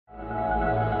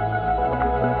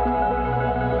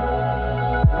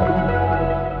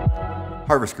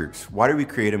Harvest groups. Why do we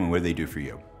create them and what do they do for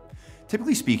you?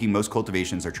 Typically speaking, most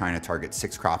cultivations are trying to target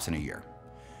 6 crops in a year.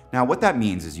 Now what that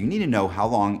means is you need to know how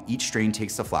long each strain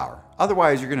takes to flower.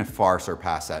 Otherwise, you're going to far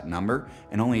surpass that number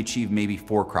and only achieve maybe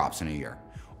 4 crops in a year.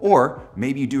 Or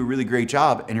maybe you do a really great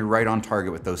job and you're right on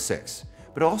target with those 6.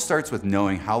 But it all starts with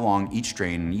knowing how long each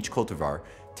strain and each cultivar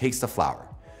takes to flower.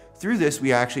 Through this,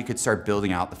 we actually could start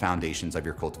building out the foundations of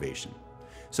your cultivation.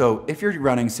 So if you're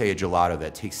running, say, a gelato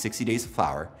that takes 60 days to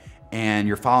flower, and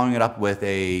you're following it up with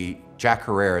a Jack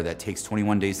Herrera that takes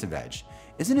 21 days to veg,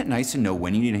 isn't it nice to know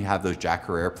when you need to have those Jack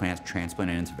Herrera plants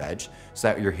transplanted into veg so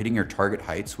that you're hitting your target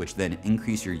heights, which then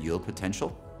increase your yield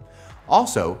potential?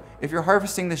 Also, if you're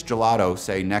harvesting this gelato,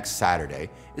 say next Saturday,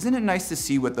 isn't it nice to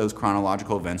see what those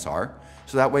chronological events are?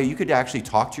 So that way you could actually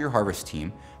talk to your harvest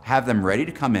team, have them ready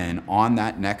to come in on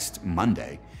that next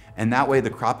Monday, and that way the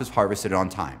crop is harvested on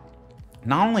time.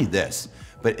 Not only this,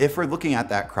 but if we're looking at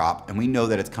that crop and we know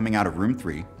that it's coming out of room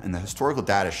 3, and the historical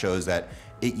data shows that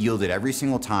it yielded every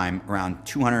single time around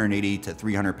 280 to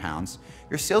 300 pounds,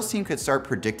 your sales team could start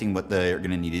predicting what they're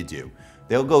gonna need to do.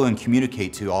 They'll go and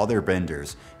communicate to all their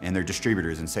vendors and their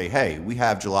distributors and say, hey, we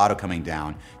have gelato coming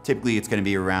down. Typically it's gonna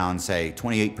be around, say,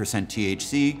 28%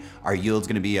 THC. Our yield's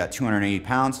gonna be at 280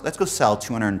 pounds. Let's go sell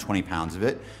 220 pounds of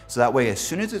it. So that way, as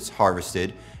soon as it's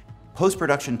harvested,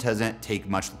 post-production doesn't take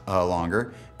much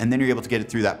longer, and then you're able to get it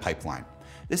through that pipeline.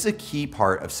 This is a key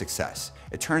part of success.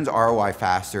 It turns ROI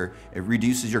faster, it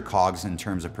reduces your COGS in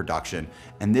terms of production,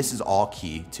 and this is all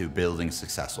key to building a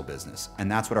successful business. And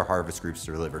that's what our harvest groups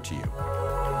deliver to you.